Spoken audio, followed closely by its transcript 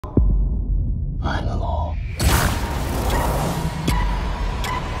I'm the law.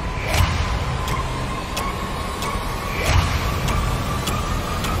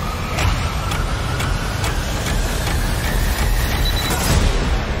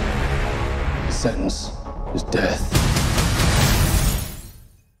 The sentence is death.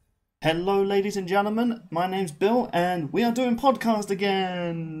 Hello, ladies and gentlemen. My name's Bill, and we are doing podcast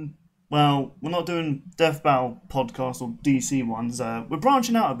again. Well, we're not doing Death Battle podcast or DC ones. We're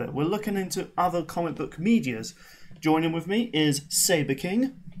branching out a bit. We're looking into other comic book medias. Joining with me is Saber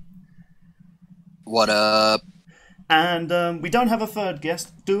King. What up? And we don't have a third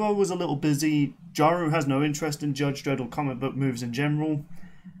guest. Duo was a little busy. Jaru has no interest in Judge Dredd or comic book movies in general.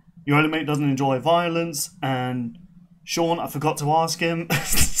 Your other mate doesn't enjoy violence. And Sean, I forgot to ask him.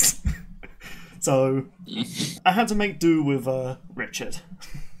 So I had to make do with Richard.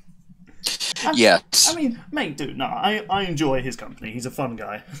 Yes. I mean, make do. No, I enjoy his company. He's a fun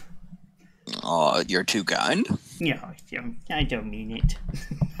guy. Oh, you're too kind. Yeah, I don't mean it.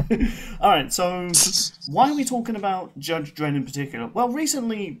 Alright, so why are we talking about Judge Dredd in particular? Well,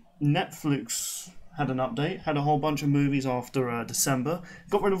 recently Netflix had an update, had a whole bunch of movies after December,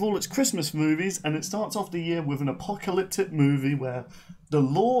 got rid of all its Christmas movies, and it starts off the year with an apocalyptic movie where the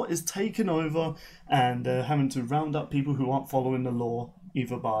law is taken over and having to round up people who aren't following the law,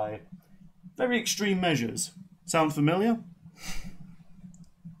 either by very extreme measures. Sound familiar?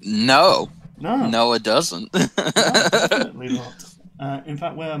 No. No. No, it doesn't. No, definitely not. In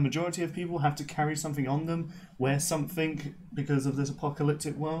fact, where a majority of people have to carry something on them, wear something because of this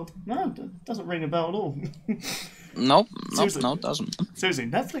apocalyptic world. No, it doesn't ring a bell at all. Nope, Seriously. no, it doesn't. Seriously,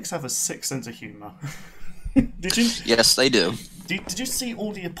 Netflix have a sick sense of humour. Did you? Yes, they do. Did you see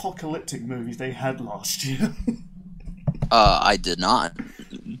all the apocalyptic movies they had last year? I did not.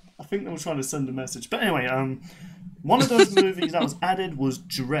 I think they were trying to send a message. But anyway, one of those movies that was added was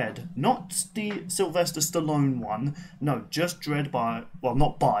Dredd. Not the Sylvester Stallone one. No, just Dredd but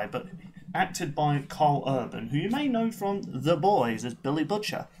acted by Carl Urban, who you may know from The Boys as Billy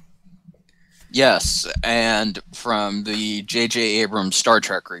Butcher. Yes, and from the J.J. Abrams Star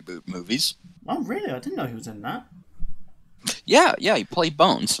Trek reboot movies. Oh, really? I didn't know he was in that. Yeah, he played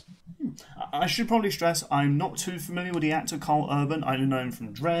Bones. I should probably stress I'm not too familiar with the actor Carl Urban. I only know him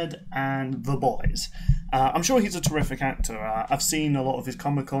from Dredd and The Boys. I'm sure he's a terrific actor. I've seen a lot of his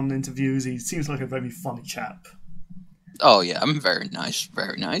Comic-Con interviews. He seems like a very funny chap. Oh yeah, I'm very nice,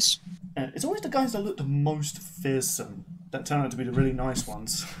 very nice. It's always the guys that look the most fearsome that turn out to be the really nice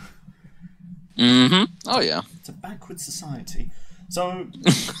ones. Mm-hmm. Oh yeah. It's a backward society. So,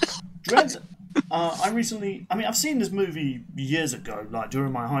 Dredd... I've seen this movie years ago, like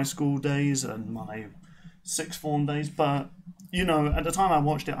during my high school days and my sixth form days, but, you know, at the time I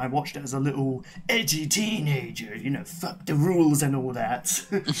watched it as a little edgy teenager, you know, fuck the rules and all that.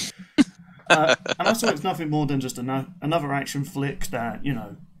 And I saw it's nothing more than just another action flick that, you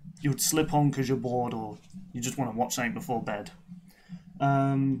know, you'd slip on because you're bored or you just want to watch something before bed.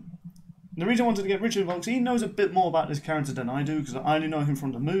 The reason I wanted to get Richard involved is he knows a bit more about this character than I do, because I only know him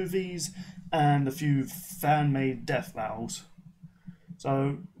from the movies and a few fan-made death battles.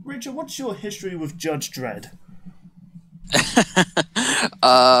 So, Richard, what's your history with Judge Dredd?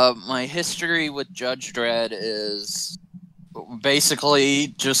 My history with Judge Dredd is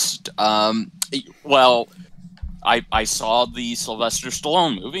basically just, I saw the Sylvester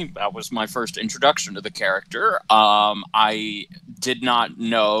Stallone movie. That was my first introduction to the character. I did not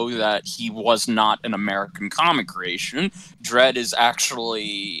know that he was not an American comic creation. Dredd is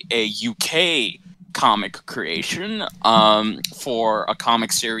actually a UK comic creation for a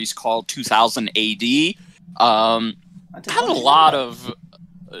comic series called 2000 AD. They had a lot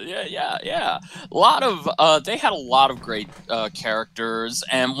of great characters,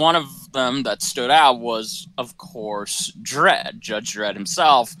 and one of them that stood out was, of course, Dredd, Judge Dredd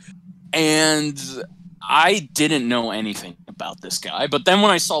himself. And I didn't know anything about this guy, but then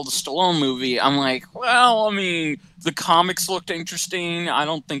when I saw the Stallone movie, I'm like, well, I mean, the comics looked interesting. I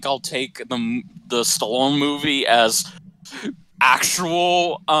don't think I'll take the Stallone movie as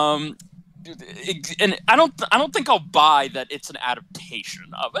actual. And I don't think I'll buy that it's an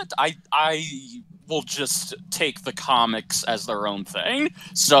adaptation of it. I will just take the comics as their own thing.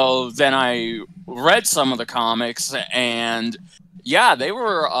 So then I read some of the comics, and yeah, they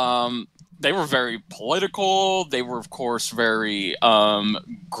were very political. They were, of course, very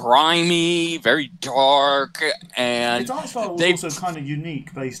grimy, very dark, and His art style was also kind of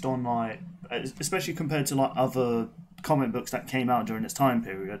unique, based on like, especially compared to like other comic books that came out during its time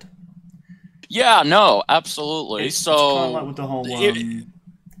period. Yeah, no, absolutely. It's so kind of like with the whole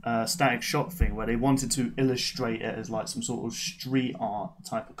Static Shock thing, where they wanted to illustrate it as like some sort of street art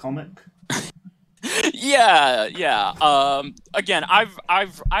type of comic. Yeah. Again,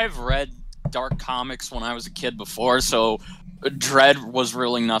 I've read dark comics when I was a kid before, so Dredd was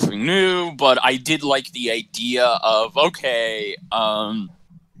really nothing new. But I did like the idea of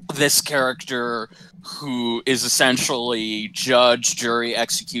this character who is essentially judge, jury,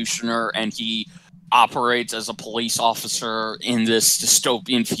 executioner, and he operates as a police officer in this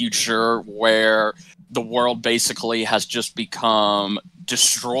dystopian future where the world basically has just become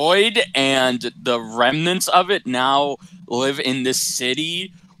destroyed, and the remnants of it now live in this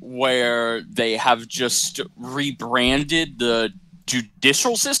city where they have just rebranded the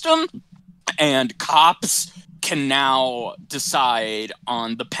judicial system, and cops can now decide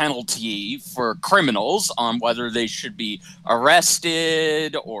on the penalty for criminals, on whether they should be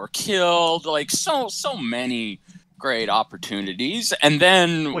arrested or killed. Like so many great opportunities. And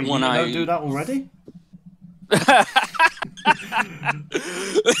then Wait, when you I don't do that already?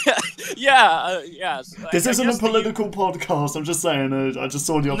 Yes. This isn't a political podcast. I'm just saying. I just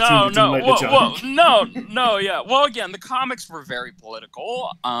saw the opportunity to make the joke. Yeah. Well, again, the comics were very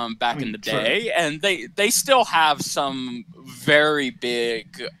political back in the day, and they still have some very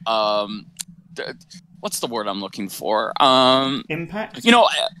big what's the word I'm looking for? Impact.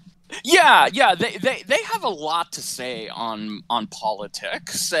 Yeah, they have a lot to say on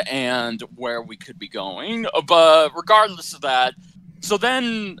politics and where we could be going. But regardless of that, so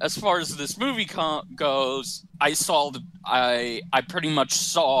then as far as this movie goes, I pretty much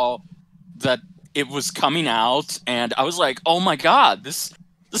saw that it was coming out, and I was like, oh my god, this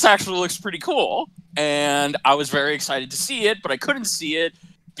actually looks pretty cool, and I was very excited to see it, but I couldn't see it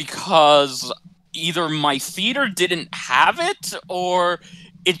because either my theater didn't have it or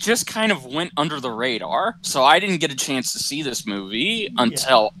it just kind of went under the radar. So I didn't get a chance to see this movie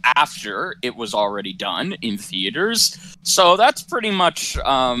until after it was already done in theaters. So that's pretty much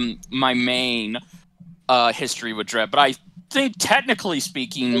my main history with Dredd. But I think, technically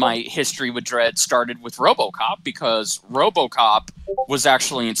speaking, my history with Dredd started with RoboCop, because RoboCop was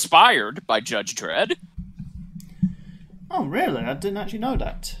actually inspired by Judge Dredd. Oh, really? I didn't actually know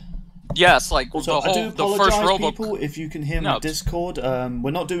that. Yes, like also, the I do apologize, people, if you can hear my Discord.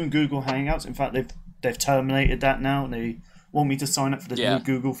 We're not doing Google Hangouts. In fact, they've terminated that now, and they want me to sign up for this new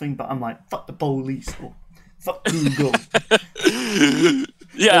Google thing. But I'm like, fuck the police, or fuck Google.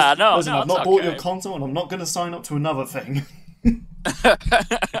 Listen, I've not bought your console, and I'm not going to sign up to another thing. It's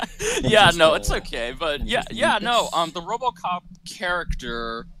okay. But the RoboCop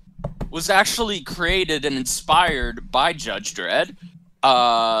character was actually created and inspired by Judge Dredd.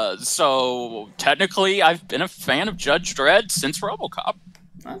 So technically, I've been a fan of Judge Dredd since RoboCop.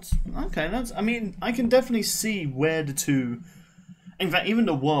 That's okay. I mean, I can definitely see where the two. In fact, even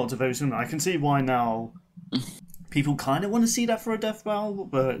the worlds are very similar. I can see why now people kind of want to see that for a death battle,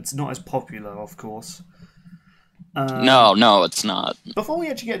 but it's not as popular, of course. No, it's not. Before we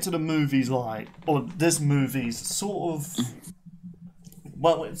actually get to the movies, this movie's sort of.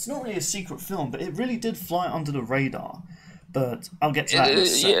 Well, it's not really a secret film, but it really did fly under the radar. But I'll get to that in a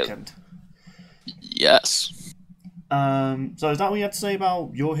second. Yes. So is that what you have to say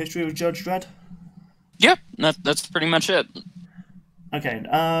about your history with Judge Dredd? Yeah, that's pretty much it. Okay,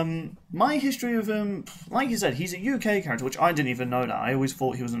 my history of him, like you said, he's a UK character, which I didn't even know that. I always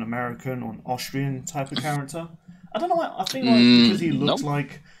thought he was an American or an Austrian type of character. I don't know why, I think because he looks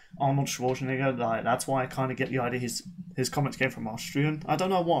like Arnold Schwarzenegger, that's why I kind of get the idea his comics came from Austrian. I don't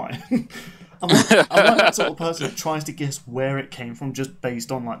know why. I'm like that sort of person that tries to guess where it came from just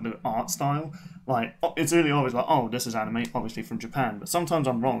based on the art style. It's really always this is anime, obviously from Japan, but sometimes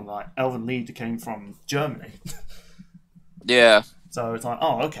I'm wrong. Elven Lied came from Germany. Yeah. So it's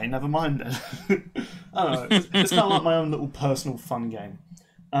okay, never mind then. I don't know. It's kind of like my own little personal fun game.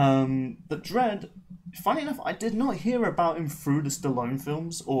 But Dredd, funny enough, I did not hear about him through the Stallone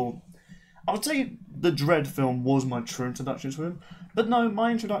films, or I would say the Dredd film was my true introduction to him. But no,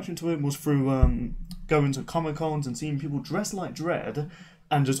 my introduction to him was through going to Comic-Cons and seeing people dressed like Dredd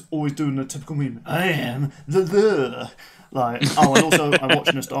and just always doing the typical meme, I am the. And also I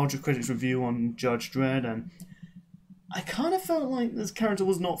watched Nostalgia Critics review on Judge Dredd, and I kind of felt like this character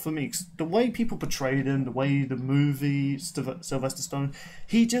was not for me. 'Cause the way people portrayed him, the way the movie, Sylvester Stallone,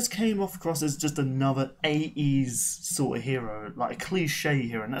 he just came off across as just another 80s sort of hero, a cliche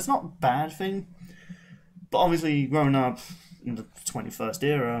hero. And that's not a bad thing. But obviously, growing up in the 21st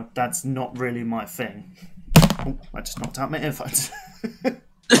era, that's not really my thing. Oh, I just knocked out my earphones.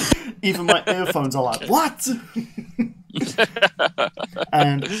 Even my earphones are like, what?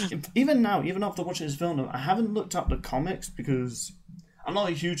 And even now, even after watching this film, I haven't looked up the comics because I'm not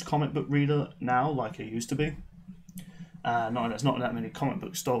a huge comic book reader now like I used to be. There's not that many comic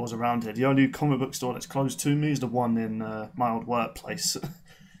book stores around here. The only comic book store that's close to me is the one in my old workplace,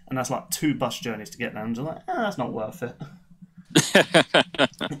 and that's like 2 bus journeys to get there. And I'm like, that's not worth it.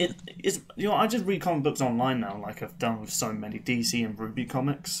 I just read comic books online now, like I've done with so many DC and Ruby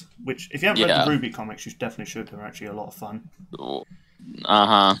comics. Which, if you haven't read the Ruby comics, you definitely should. They're actually a lot of fun. Well,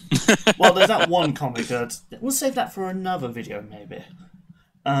 there's that one comic. We'll save that for another video, maybe.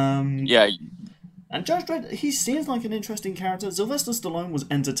 Yeah. And Judge Dredd, he seems like an interesting character. Sylvester Stallone was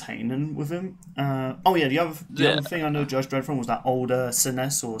entertaining with him. The other thing I know Judge Dredd from was that older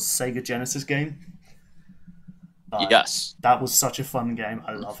SNES or Sega Genesis game. Yes. That was such a fun game.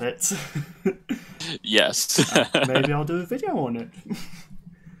 I love it. Yes. Maybe I'll do a video on it.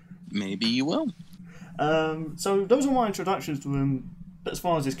 Maybe you will. So those are my introductions to him. But as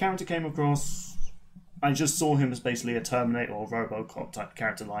far as his character came across, I just saw him as basically a Terminator or Robocop type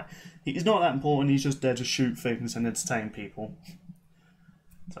character. Like, he's not that important, he's just there to shoot things and entertain people.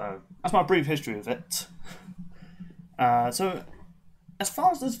 So, that's my brief history of it. So, as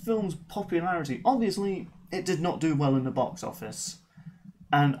far as this film's popularity, obviously, it did not do well in the box office.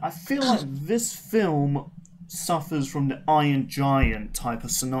 And I feel like this film suffers from the Iron Giant type of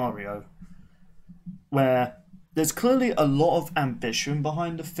scenario, where there's clearly a lot of ambition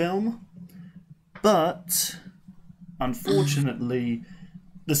behind the film, but unfortunately,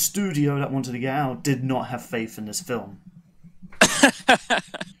 the studio that wanted to get out did not have faith in this film.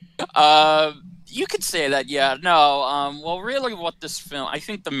 You could say that, yeah. No, well, really what this film... I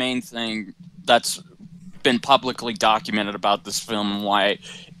think the main thing that's been publicly documented about this film and why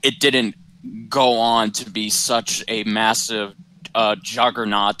it didn't go on to be such a massive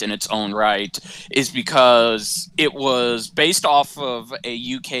juggernaut in its own right is because it was based off of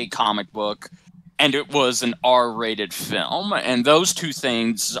a UK comic book, and it was an R-rated film, and those two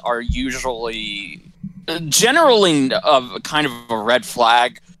things are generally kind of a red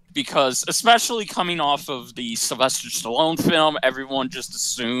flag, because especially coming off of the Sylvester Stallone film, everyone just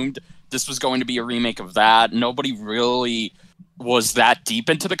assumed this was going to be a remake of that. Nobody really was that deep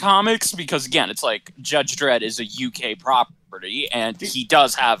into the comics, because again, it's like Judge Dredd is a UK property, and he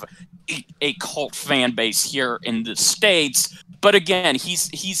does have a cult fan base here in the States. But again,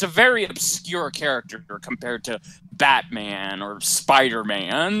 he's a very obscure character compared to Batman or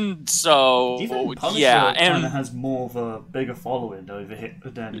Spider-Man. So even Punisher yeah, kind of has more of a bigger following over here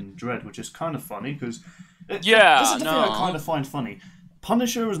than Dredd, which is kind of funny because this is the thing I kind of find funny.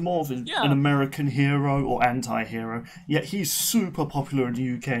 Punisher is more of an American hero or anti-hero, yet he's super popular in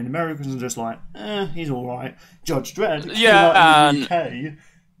the UK, and Americans are just like, he's alright. Judge Dredd came out in the UK,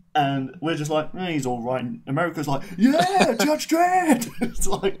 and we're just like, he's alright. America's like, yeah, Judge Dredd! It's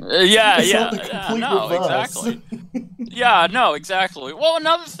like, exactly. Yeah, no, exactly. Well,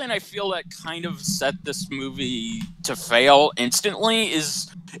 another thing I feel that kind of set this movie to fail instantly is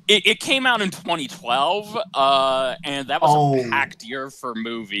it came out in 2012, and that was a packed year for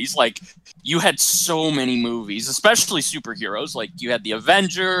movies. Like, you had so many movies, especially superheroes. Like, you had the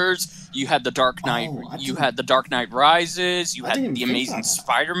Avengers, you had the Dark Knight, you had the Dark Knight Rises, you had the Amazing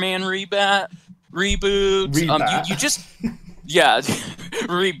Spider-Man reboot. You just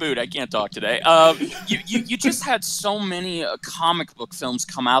reboot. I can't talk today. You just had so many comic book films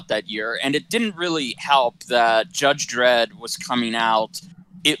come out that year, and it didn't really help that Judge Dredd was coming out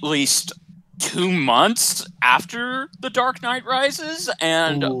at least 2 months after The Dark Knight Rises,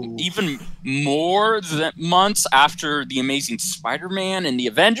 and even more than months after The Amazing Spider-Man and the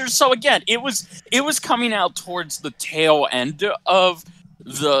Avengers. So again, it was coming out towards the tail end of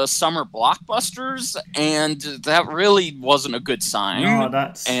the summer blockbusters, and that really wasn't a good sign. No,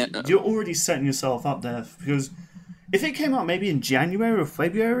 you're already setting yourself up there, because if it came out maybe in January or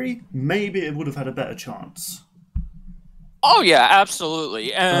February, maybe it would have had a better chance. Oh yeah,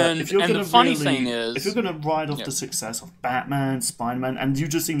 absolutely. And the funny thing is, if you're going to ride off the success of Batman, Spider-Man, and you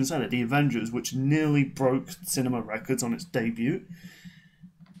just even said it, the Avengers, which nearly broke cinema records on its debut,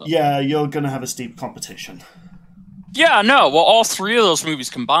 you're going to have a steep competition. Yeah, no. Well, all three of those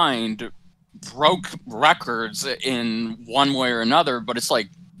movies combined broke records in one way or another. But it's like,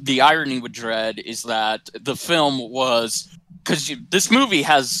 the irony with Dredd is that the film was... Because this movie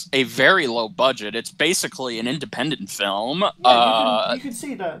has a very low budget. It's basically an independent film. Yeah, you can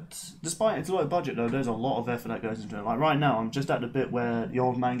see that, despite its low budget, though, there's a lot of effort that goes into it. Like, right now, I'm just at the bit where the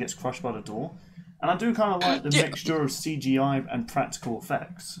old man gets crushed by the door. And I do kind of like the mixture of CGI and practical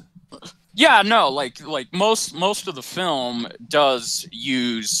effects. Yeah, no, like most of the film does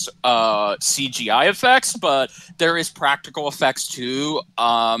use CGI effects, but there is practical effects too.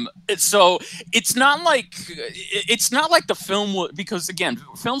 So it's not like the film because again,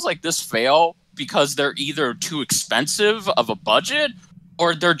 films like this fail because they're either too expensive of a budget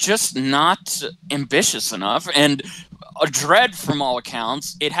or they're just not ambitious enough. And Dredd, from all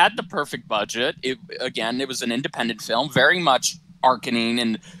accounts, it had the perfect budget. It was an independent film, very much arcing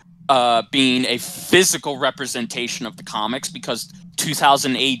and being a physical representation of the comics, because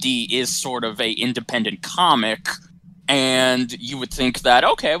 2000 AD is sort of a independent comic, and you would think that,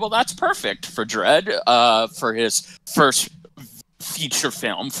 okay, well, that's perfect for Dredd, for his first feature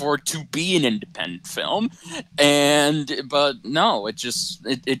film, for it to be an independent film. But no, it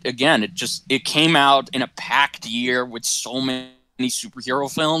came out in a packed year with so many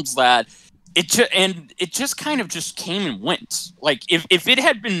superhero films that it just kind of just came and went. Like, if it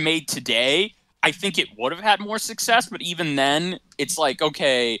had been made today, I think it would have had more success, but even then, it's like,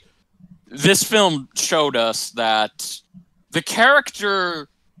 okay, this film showed us that the character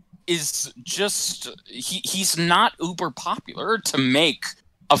is just he's not uber popular to make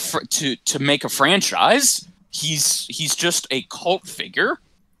a franchise. He's just a cult figure.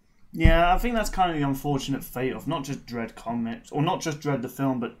 Yeah, I think that's kind of the unfortunate fate of not just Dredd comics, or not just Dredd the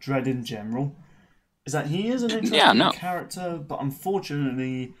film, but Dredd in general, is that he is an interesting character, but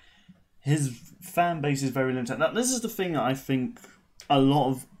unfortunately his fan base is very limited. Now, this is the thing that I think a lot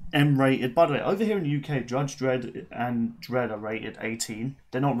of M-rated... By the way, over here in the UK, Judge Dredd and Dredd are rated 18.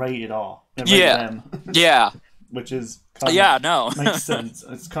 They're not rated R. They're rated M. Yeah. Which is makes sense.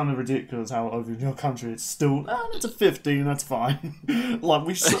 It's kind of ridiculous how over in your country it's still, it's a 15, that's fine. Like,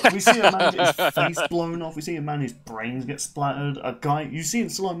 we see a man get his face blown off, we see a man his brains get splattered, a guy, you see in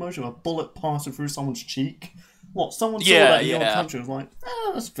slow motion a bullet passing through someone's cheek. What, someone saw that in your country was like,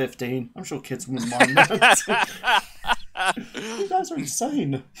 that's 15. I'm sure kids wouldn't mind that. You guys are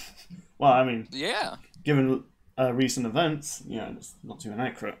insane. Well, I mean, given recent events, it's not too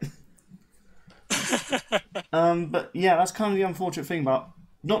inaccurate. But yeah, that's kind of the unfortunate thing about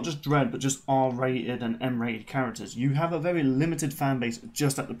not just Dredd, but just R-rated and M-rated characters. You have a very limited fan base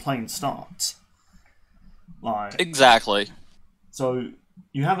just at the plain start. Like, exactly. So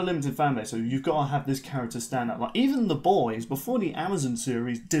you have a limited fan base, so you've got to have this character stand out. Like, even The Boys, before the Amazon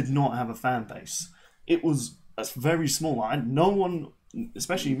series, did not have a fan base. It was very small. Like, no one,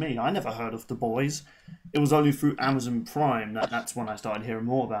 especially me, I never heard of The Boys. It was only through Amazon Prime that's when I started hearing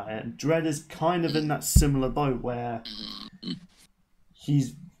more about it. And Dredd is kind of in that similar boat where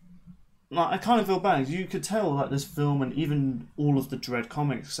he's... Like, I kind of feel bad. You could tell that this film and even all of the Dredd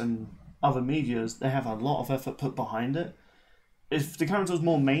comics and other medias, they have a lot of effort put behind it. If the character was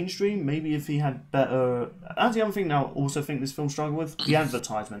more mainstream, maybe if he had better... That's the other thing now I also think this film struggled with. The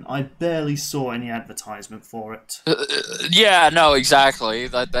advertisement. I barely saw any advertisement for it. Yeah, no, exactly.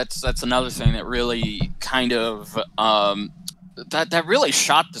 That's another thing that really kind of... that really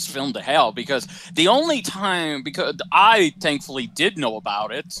shot this film to hell, because the only time... Because I thankfully did know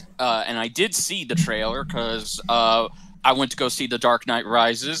about it, and I did see the trailer, because I went to go see The Dark Knight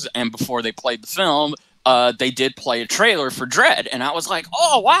Rises, and before they played the film... they did play a trailer for Dredd, and I was like,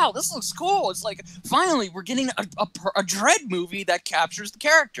 oh, wow, this looks cool. It's like, finally, we're getting a Dredd movie that captures the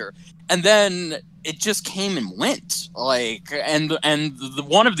character. And then it just came and went. Like, and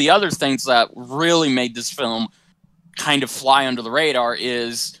one of the other things that really made this film kind of fly under the radar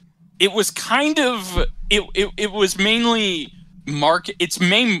is it was kind of, it was mainly, its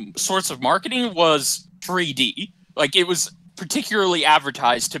main source of marketing was 3D. Like, it was particularly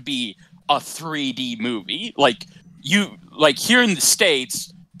advertised to be a 3D movie. Like here in the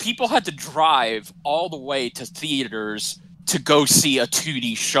States, people had to drive all the way to theaters to go see a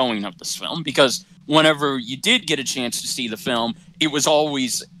 2D showing of this film, because whenever you did get a chance to see the film, it was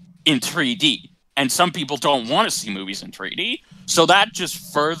always in 3D. And some people don't want to see movies in 3D, so that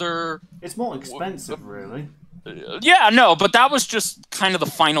just further... It's more expensive, really. Yeah, no, but that was just kind of the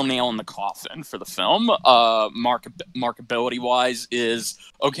final nail in the coffin for the film. Marketability-wise is,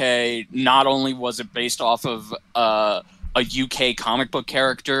 okay, not only was it based off of a UK comic book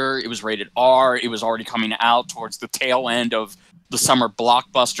character, it was rated R, it was already coming out towards the tail end of the summer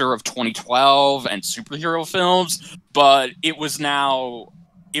blockbuster of 2012 and superhero films, but it was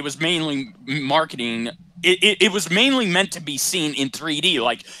mainly marketing... It was mainly meant to be seen in 3D.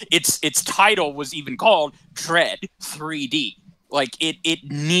 Like, its title was even called Dredd 3D. Like,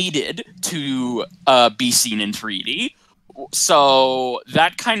 it needed to be seen in 3D. So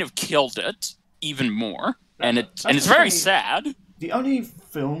that kind of killed it even more. And it's very sad. The only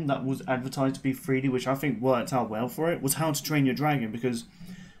film that was advertised to be 3D, which I think worked out well for it, was How to Train Your Dragon, because...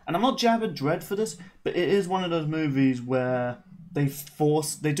 And I'm not jabbing Dredd for this, but it is one of those movies where... They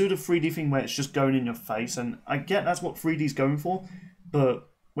do the 3D thing where it's just going in your face, and I get that's what 3D's going for, but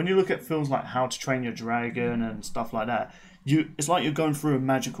when you look at films like How to Train Your Dragon and stuff like that, it's like you're going through a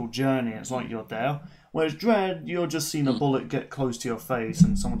magical journey. It's like you're there. Whereas Dredd, you're just seeing a bullet get close to your face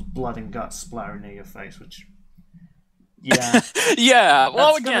and someone's blood and guts splattering near your face, which, yeah, Yeah,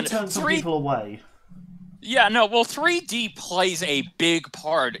 well, that's gonna again, turn some people away. Yeah, no, well, 3D plays a big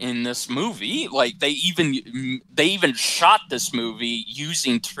part in this movie. Like they even shot this movie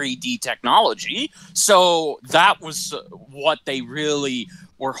using 3D technology. So that was what they really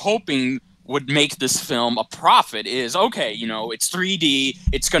were hoping would make this film a profit. Is okay, it's 3D,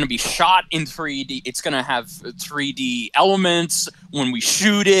 it's going to be shot in 3D, it's going to have 3D elements when we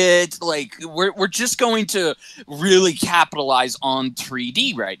shoot it. Like we're just going to really capitalize on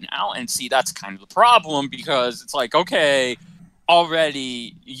 3D right now. And see, that's kind of the problem, because it's like, okay,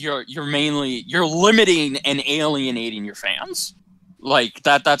 already you're limiting and alienating your fans. Like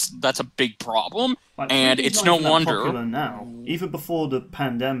that's a big problem. Like, and 3D's it's not no even that wonder popular now. Even before the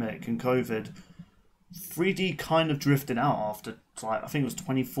pandemic and COVID, 3D kind of drifted out after, like, I think it was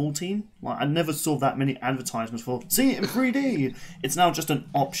 2014. Like, I never saw that many advertisements for see it in 3D. It's now just an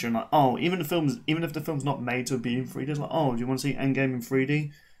option. Like, oh, even if the film's not made to be in 3D, it's like, oh, do you want to see Endgame in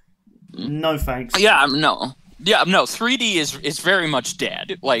 3D? No thanks. Yeah, no. 3D is very much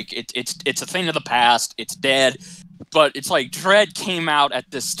dead. Like it's a thing of the past. It's dead. But it's like Dredd came out at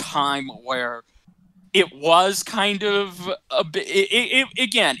this time where it was kind of a bit.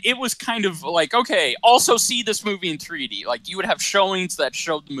 It was kind of like, okay, also see this movie in 3D. Like you would have showings that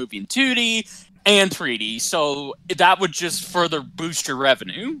showed the movie in 2D and 3D, so that would just further boost your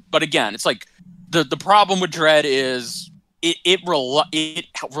revenue. But again, it's like the problem with Dredd is it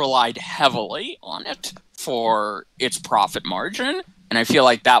relied heavily on it for its profit margin, and I feel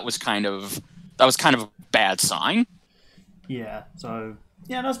like that was kind of a bad sign. Yeah, so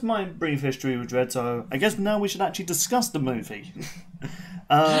yeah, that's my brief history with Dredd. So I guess now we should actually discuss the movie.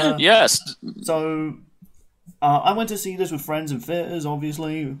 Yes. So I went to see this with friends in theaters.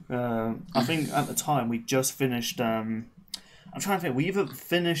 Obviously, I think at the time we just finished. I'm trying to think. We either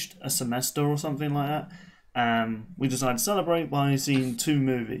finished a semester or something like that. We decided to celebrate by seeing two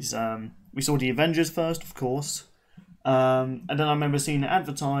movies. We saw The Avengers first, of course, and then I remember seeing it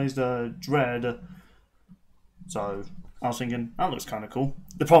advertised, Dredd. So I was thinking, that looks kind of cool.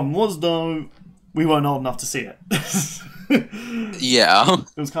 The problem was, though, we weren't old enough to see it. Yeah.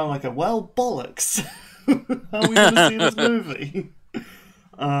 It was kind of like well, bollocks. How are we going to see this movie?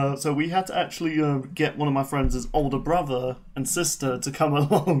 So we had to actually get one of my friends' older brother and sister to come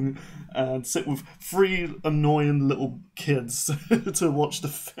along and sit with three annoying little kids to watch the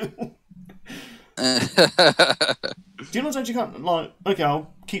film. Do you know what's actually kind of like? Okay,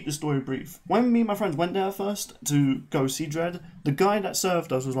 I'll keep the story brief. When me and my friends went there first to go see Dredd, the guy that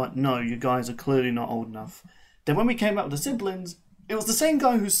served us was like, "No, you guys are clearly not old enough." Then when we came out with the siblings, it was the same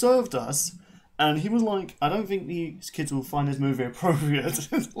guy who served us, and he was like, "I don't think these kids will find this movie appropriate."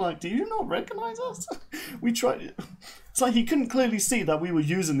 It's like, do you not recognize us? We tried. It's like he couldn't clearly see that we were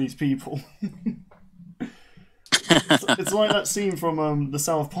using these people. It's like that scene from the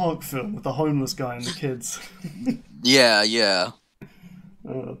South Park film with the homeless guy and the kids. Yeah.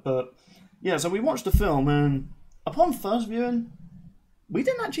 But yeah, so we watched the film, and upon first viewing, we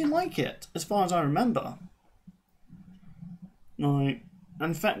didn't actually like it, as far as I remember. Like,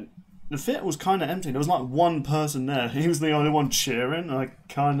 in fact, the theatre was kind of empty. There was like one person there. He was the only one cheering. I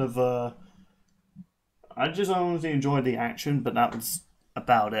just honestly enjoyed the action, but that was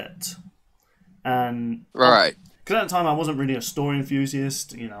about it. And Right. because at the time I wasn't really a story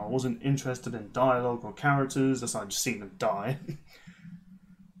enthusiast, I wasn't interested in dialogue or characters, as I just seen them die.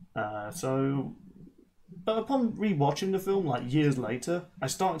 But upon rewatching the film, like years later, I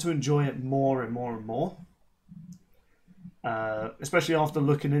started to enjoy it more and more and more. Especially after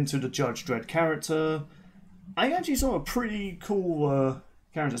looking into the Judge Dredd character, I actually saw a pretty cool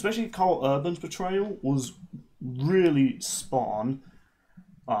character. Especially Carl Urban's portrayal was really spot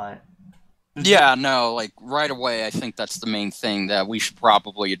on. Yeah, no, like right away, I think that's the main thing that we should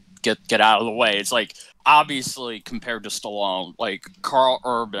probably get out of the way. It's like, obviously, compared to Stallone, like Carl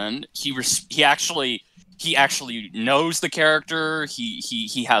Urban, he actually knows the character.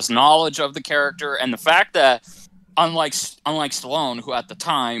 He has knowledge of the character, and the fact that unlike Stallone, who at the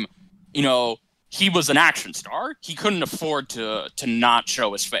time, he was an action star, he couldn't afford to not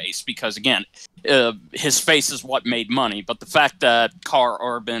show his face, because again, his face is what made money. But the fact that Carl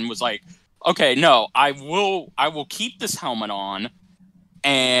Urban was like, okay, no, I will keep this helmet on,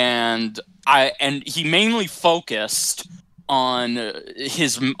 and he mainly focused on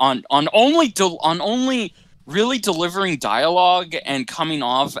only really delivering dialogue and coming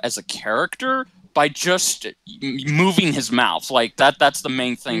off as a character by just moving his mouth. Like that's the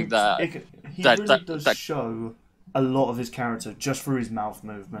main thing He really does show a lot of his character just through his mouth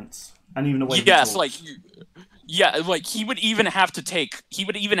movements and even the way he Yes, talks. like he would even have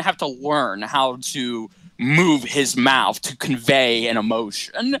to learn how to move his mouth to convey an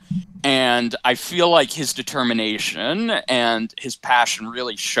emotion. And I feel like his determination and his passion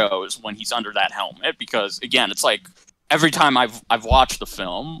really shows when he's under that helmet, because again, it's like every time I've watched the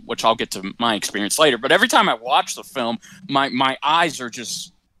film, which I'll get to my experience later, but every time I watch the film, my eyes are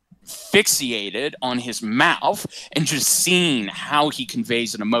just fixated on his mouth and just seeing how he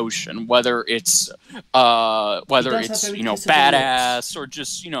conveys an emotion, whether it's badass or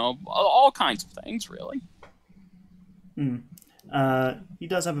just all kinds of things, really. He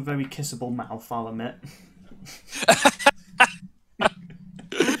does have a very kissable mouth, I'll admit.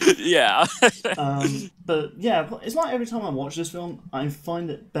 Yeah. But yeah, it's like every time I watch this film, I find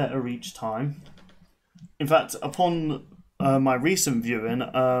it better each time. In fact, upon my recent viewing,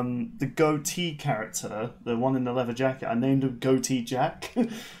 the goatee character, the one in the leather jacket, I named him Goatee Jack.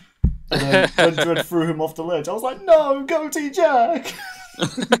 And then Dredd threw him off the ledge. I was like, no, Goatee Jack!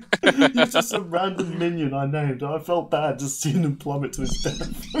 He's just some random minion I named. I felt bad just seeing him plummet to his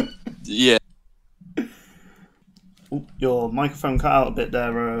death. Yeah. Ooh, your microphone cut out a bit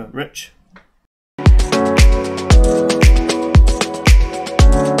there, Rich.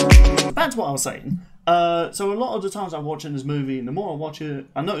 Back to what I was saying. So a lot of the times I'm watching this movie, and the more I watch it,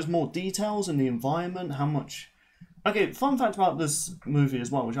 I notice more details in the environment, how much... Okay, fun fact about this movie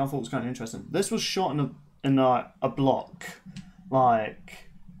as well, which I thought was kind of interesting. This was shot in a block. Like,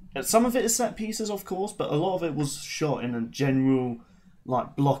 some of it is set pieces, of course, but a lot of it was shot in a general,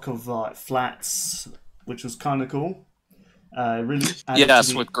 like, block of, like, flats, which was kind of cool. Really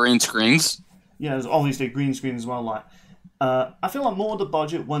Yes, with green screens. Yeah, there's obviously a green screen as well, like... I feel like more of the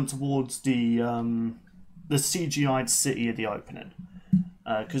budget went towards the CGI'd city of the opening,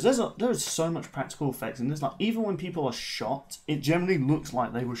 because there's so much practical effects in this. Like even when people are shot, it generally looks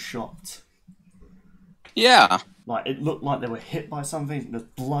like they were shot. Yeah, like it looked like they were hit by something. There's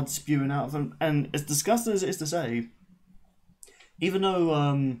blood spewing out of them, and as disgusting as it is to say, even though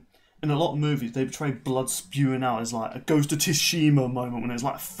in a lot of movies they portray blood spewing out as like a Ghost of Tsushima moment when there's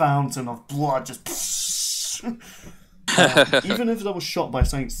like a fountain of blood just. Even if they were shot by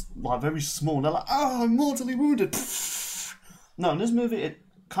something like very small, they're like, "Oh, I'm mortally wounded." No, in this movie, it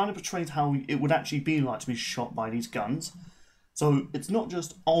kind of portrays how it would actually be like to be shot by these guns. So it's not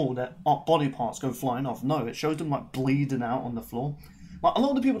just their body parts go flying off. No, it shows them like bleeding out on the floor. Like a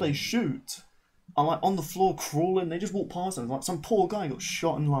lot of the people they shoot are like on the floor crawling. They just walk past them. Like some poor guy got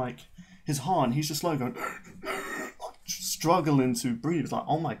shot in like his heart, and he's just like going, struggling to breathe. It's like,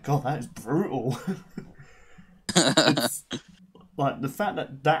 oh my god, that is brutal. It's, like the fact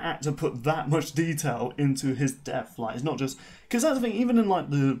that actor put that much detail into his death, like it's not just because that's the thing. Even in like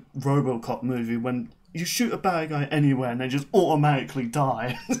the RoboCop movie, when you shoot a bad guy anywhere and they just automatically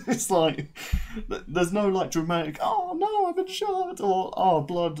die, it's like there's no like dramatic. Oh no, I've been shot, or oh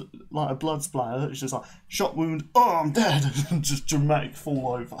blood, like a blood splatter. It's just like shot wound. Oh, I'm dead. Just dramatic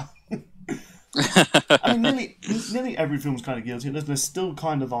fall over. I mean, nearly every film's kind of guilty. There's still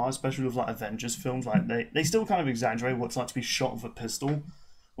kind of are, especially with like Avengers films. Like they still kind of exaggerate what it's like to be shot with a pistol.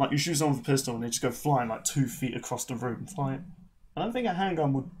 Like you shoot someone with a pistol and they just go flying like 2 feet across the room. It's like I don't think a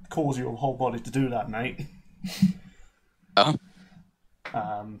handgun would cause your whole body to do that, mate. Oh.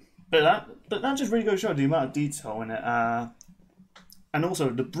 But that just really goes to show the amount of detail in it, and also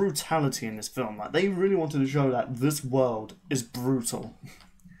the brutality in this film. Like they really wanted to show that this world is brutal.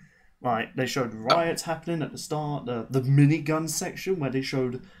 Like, they showed riots happening at the start, the minigun section where they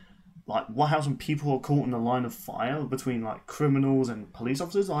showed, like, what happens when people are caught in a line of fire between, like, criminals and police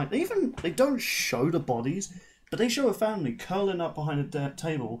officers. Like, they don't show the bodies, but they show a family curling up behind a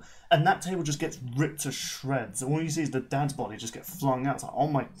table, and that table just gets ripped to shreds. And all you see is the dad's body just get flung out. It's like, oh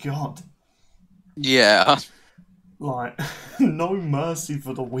my god. Yeah. Like, no mercy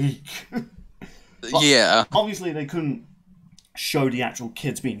for the weak. Like, yeah. Obviously, they couldn't show the actual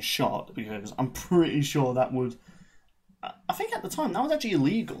kids being shot because I'm pretty sure that would. I think at the time that was actually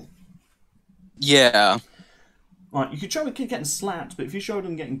illegal. Yeah. Like you could show a kid getting slapped, but if you showed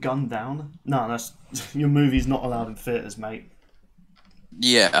them getting gunned down, no, that's your movie's not allowed in theaters, mate.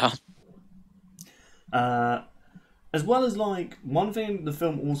 Yeah. As well as like one thing the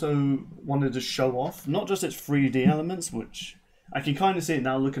film also wanted to show off, not just its 3D elements, which I can kind of see it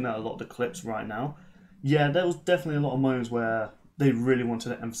now looking at a lot of the clips right now. Yeah, there was definitely a lot of moments where they really wanted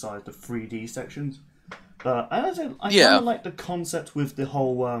to emphasize the 3D sections. But I kind of like the concept with the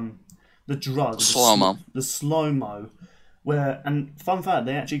whole the drug, slow-mo. The slow-mo. Where, and fun fact,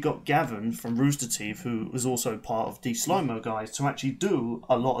 they actually got Gavin from Rooster Teeth, who was also part of the slow-mo guys, to actually do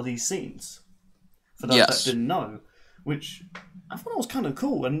a lot of these scenes. for those Yes. that didn't know, which I thought was kind of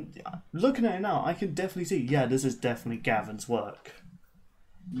cool. And looking at it now, I can definitely see, yeah, this is definitely Gavin's work.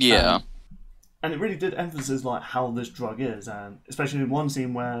 Yeah. And it really did emphasize like how this drug is, and especially in one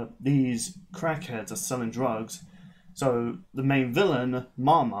scene where these crackheads are selling drugs. So the main villain,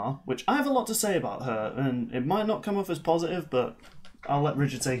 Mama, which I have a lot to say about her, and it might not come off as positive, but I'll let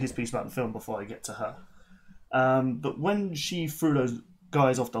Richard say his piece about the film before I get to her. But when she threw those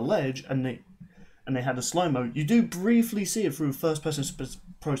guys off the ledge and they had a slow-mo, you do briefly see it through first-person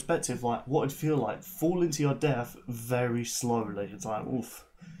perspective, like what it'd feel like, fall into your death very slowly. It's like, oof.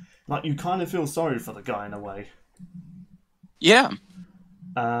 Like, you kind of feel sorry for the guy in a way. Yeah.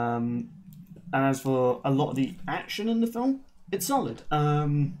 And as for a lot of the action in the film, it's solid.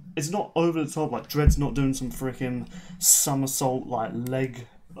 It's not over the top, like Dredd's not doing some freaking somersault, like leg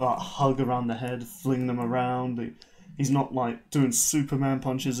hug around the head, fling them around. He's not like doing Superman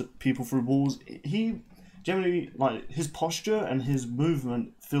punches at people through walls. He generally, like, his posture and his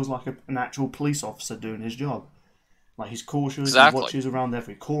movement feels like an actual police officer doing his job. Like, he's cautious, Exactly. He watches around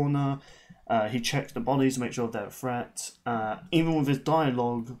every corner, he checks the bodies to make sure they're a threat. Even with his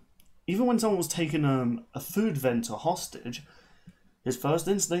dialogue, even when someone was taking a food vendor hostage, his first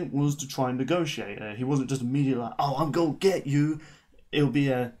instinct was to try and negotiate. He wasn't just immediately like, oh, I'm gonna get you. It'll be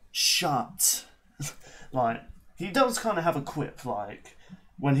a shot. Like, he does kind of have a quip, like,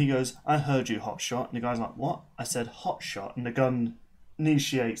 when he goes, I heard you, hotshot. And the guy's like, what? I said hotshot. And the gun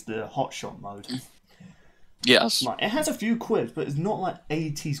initiates the hotshot mode. Yes. Like, it has a few quips, but it's not like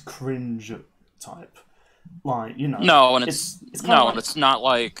 80s cringe type. Like, you know. No, and it's kinda like, it's not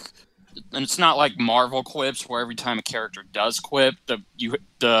like, and it's not like Marvel quips where every time a character does quip, it's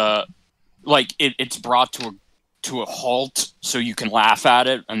brought to a halt so you can laugh at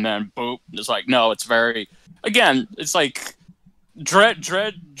it, and then boop. It's like, no, it's very, again, it's like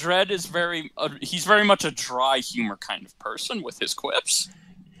Dredd is he's very much a dry humor kind of person with his quips.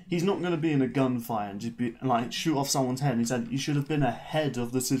 He's not going to be in a gunfight and just be like shoot off someone's head. He said you should have been ahead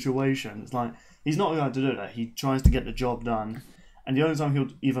of the situation. It's like he's not going to do that. He tries to get the job done, and the only time he'll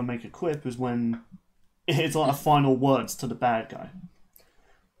even make a quip is when it's like a final words to the bad guy.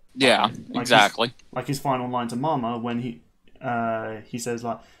 Yeah, exactly. Like his final line to Mama when he says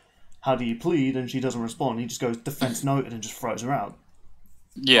like, "How do you plead?" and she doesn't respond. He just goes defense noted and just throws her out.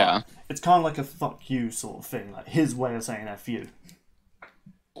 Yeah. Like, it's kind of like a fuck you sort of thing. Like his way of saying F you.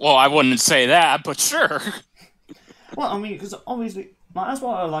 Well, I wouldn't say that, but sure. Well, I mean, because obviously, like, that's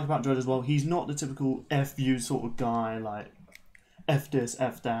what I like about Dredd as well. He's not the typical F you sort of guy, like, F this,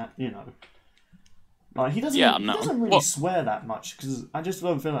 F that, you know. Like, he doesn't really swear that much, because I just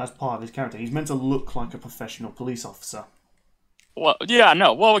don't feel that's part of his character. He's meant to look like a professional police officer. Well, yeah,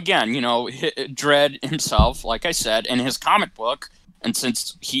 no. Well, again, you know, Dredd himself, like I said, in his comic book, and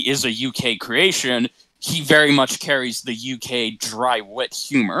since he is a UK creation, he very much carries the UK dry wit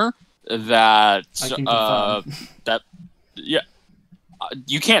humor that yeah,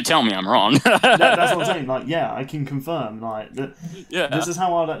 you can't tell me I'm wrong. That's what I'm saying. Like, yeah, I can confirm. Like, yeah, this is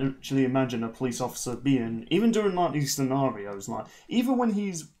how I'd actually imagine a police officer being, even during like these scenarios. Like, even when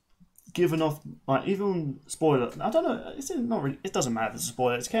he's given off, like, even spoiler. I don't know. It's not really. It doesn't matter if it's a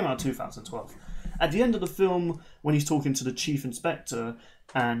spoiler. It came out in 2012. At the end of the film, when he's talking to the chief inspector,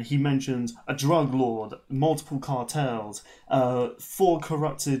 and he mentions a drug lord, multiple cartels, 4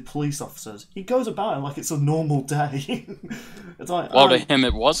 corrupted police officers. He goes about it like it's a normal day. It's like, well, to him,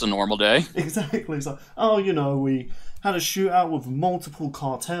 it was a normal day. Exactly. It's like, oh, you know, we had a shootout with multiple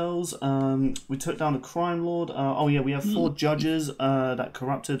cartels. We took down a crime lord. Oh yeah, we have 4 judges that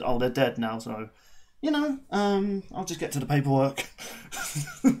corrupted. Oh, they're dead now. So, you know, I'll just get to the paperwork.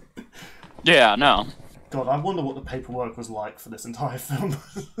 Yeah, no. God, I wonder what the paperwork was like for this entire film.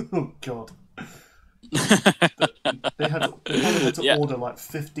 Oh, God. They had to order like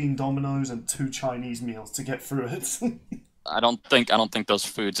 15 Dominoes and 2 Chinese meals to get through it. I don't think those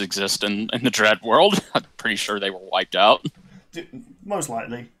foods exist in the Dredd world. I'm pretty sure they were wiped out. Most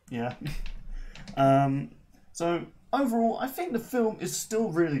likely, yeah. So, overall, I think the film is still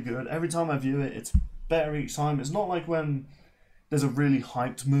really good. Every time I view it, it's better each time. It's not like when there's a really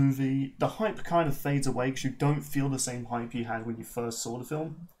hyped movie. The hype kind of fades away because you don't feel the same hype you had when you first saw the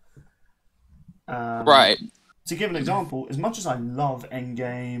film. Right. To give an example, as much as I love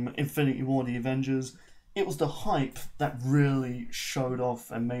Endgame, Infinity War, The Avengers, it was the hype that really showed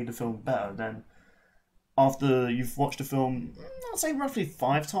off and made the film better. Then, after you've watched the film, I'd say roughly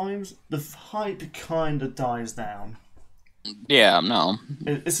 5 times, the hype kind of dies down. Yeah, no.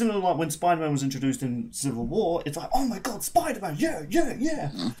 It's similar like when Spider-Man was introduced in Civil War. It's like, oh my god, Spider-Man, yeah.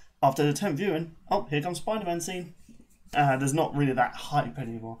 After the 10th viewing, oh, here comes Spider-Man scene. There's not really that hype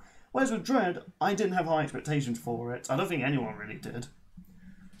anymore. Whereas with Dredd, I didn't have high expectations for it. I don't think anyone really did.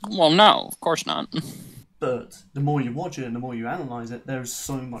 Well, no, of course not. But the more you watch it and the more you analyse it, there's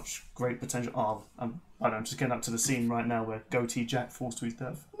so much great potential. Oh, I don't know, I'm just getting up to the scene right now where Goatee Jack falls to his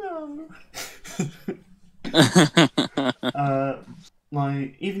death. No!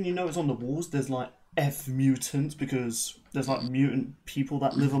 Like, even it's on the walls, there's like F mutants because there's like mutant people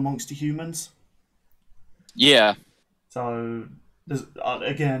that live amongst the humans. Yeah. So there's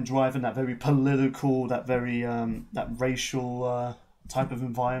again driving that very political, that very that racial type of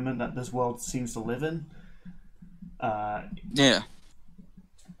environment that this world seems to live in. Yeah.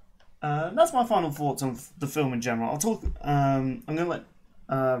 That's my final thoughts on the film in general. I'm going to let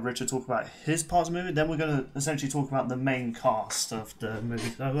Richard talk about his part of the movie. Then we're going to essentially talk about the main cast of the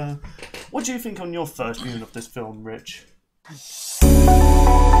movie. So, what do you think on your first viewing of this film, Rich?